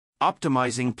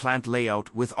Optimizing Plant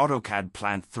Layout with AutoCAD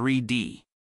Plant 3D.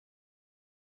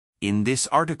 In this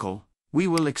article, we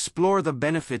will explore the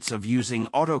benefits of using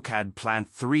AutoCAD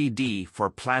Plant 3D for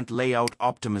plant layout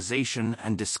optimization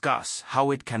and discuss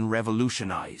how it can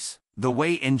revolutionize the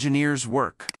way engineers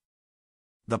work.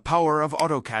 The power of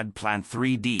AutoCAD Plant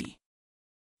 3D.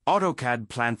 AutoCAD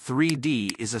Plant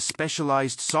 3D is a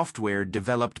specialized software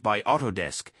developed by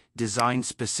Autodesk, designed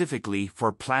specifically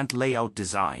for plant layout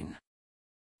design.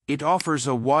 It offers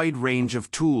a wide range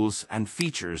of tools and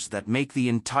features that make the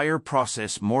entire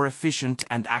process more efficient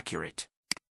and accurate.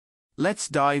 Let's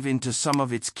dive into some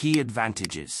of its key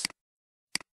advantages.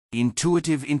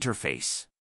 Intuitive interface.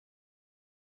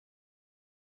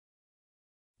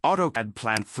 AutoCAD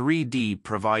Plant 3D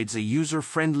provides a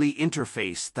user-friendly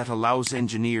interface that allows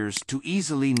engineers to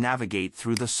easily navigate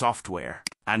through the software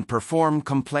and perform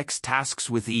complex tasks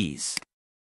with ease.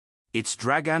 Its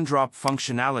drag-and-drop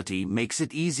functionality makes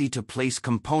it easy to place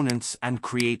components and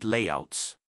create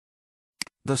layouts.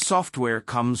 The software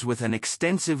comes with an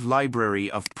extensive library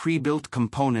of pre-built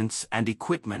components and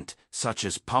equipment, such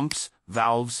as pumps,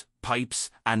 valves,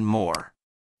 pipes, and more.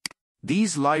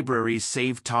 These libraries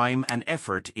save time and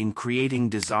effort in creating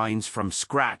designs from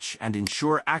scratch and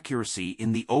ensure accuracy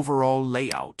in the overall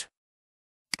layout.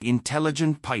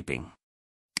 Intelligent piping.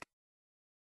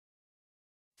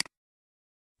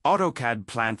 AutoCAD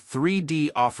Plant 3D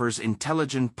offers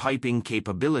intelligent piping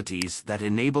capabilities that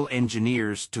enable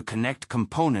engineers to connect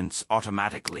components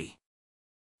automatically.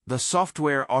 The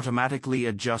software automatically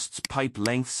adjusts pipe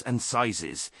lengths and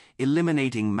sizes,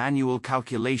 eliminating manual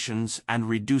calculations and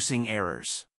reducing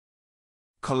errors.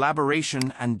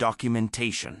 Collaboration and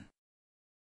documentation.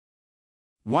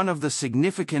 One of the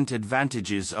significant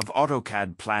advantages of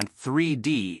AutoCAD Plant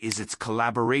 3D is its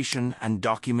collaboration and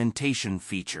documentation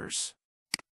features.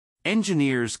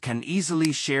 Engineers can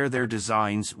easily share their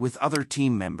designs with other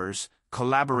team members,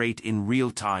 collaborate in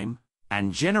real time,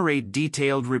 and generate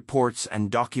detailed reports and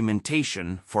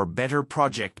documentation for better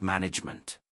project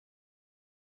management.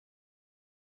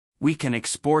 We can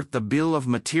export the bill of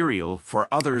material for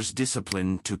others'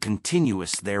 discipline to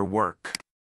continuous their work.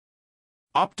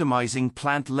 Optimizing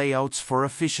plant layouts for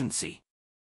efficiency.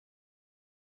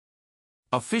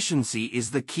 Efficiency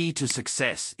is the key to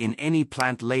success in any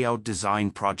plant layout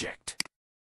design project.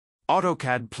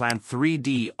 AutoCAD Plant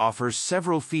 3D offers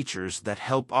several features that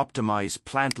help optimize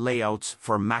plant layouts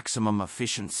for maximum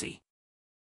efficiency.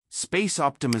 Space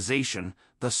optimization.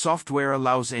 The software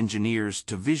allows engineers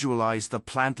to visualize the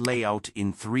plant layout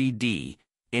in 3D,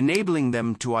 enabling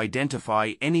them to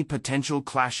identify any potential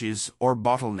clashes or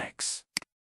bottlenecks.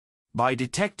 By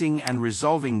detecting and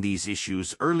resolving these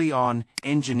issues early on,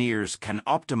 engineers can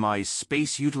optimize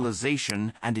space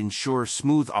utilization and ensure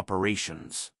smooth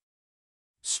operations.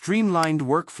 Streamlined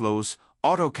workflows.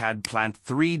 AutoCAD Plant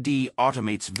 3D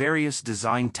automates various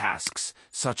design tasks,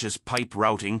 such as pipe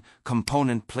routing,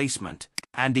 component placement,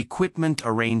 and equipment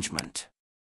arrangement.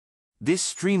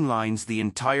 This streamlines the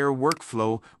entire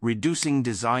workflow, reducing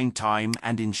design time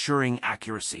and ensuring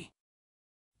accuracy.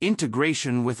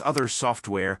 Integration with other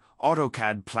software.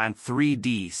 AutoCAD Plant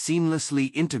 3D seamlessly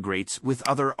integrates with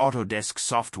other Autodesk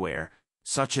software,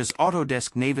 such as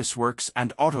Autodesk Navisworks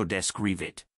and Autodesk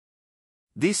Revit.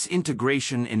 This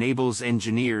integration enables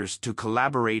engineers to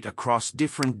collaborate across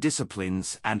different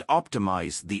disciplines and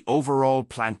optimize the overall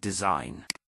plant design.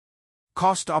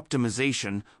 Cost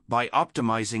optimization. By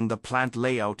optimizing the plant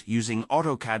layout using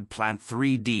AutoCAD Plant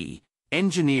 3D,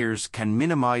 engineers can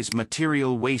minimize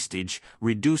material wastage,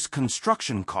 reduce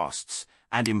construction costs,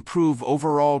 and improve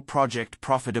overall project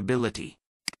profitability.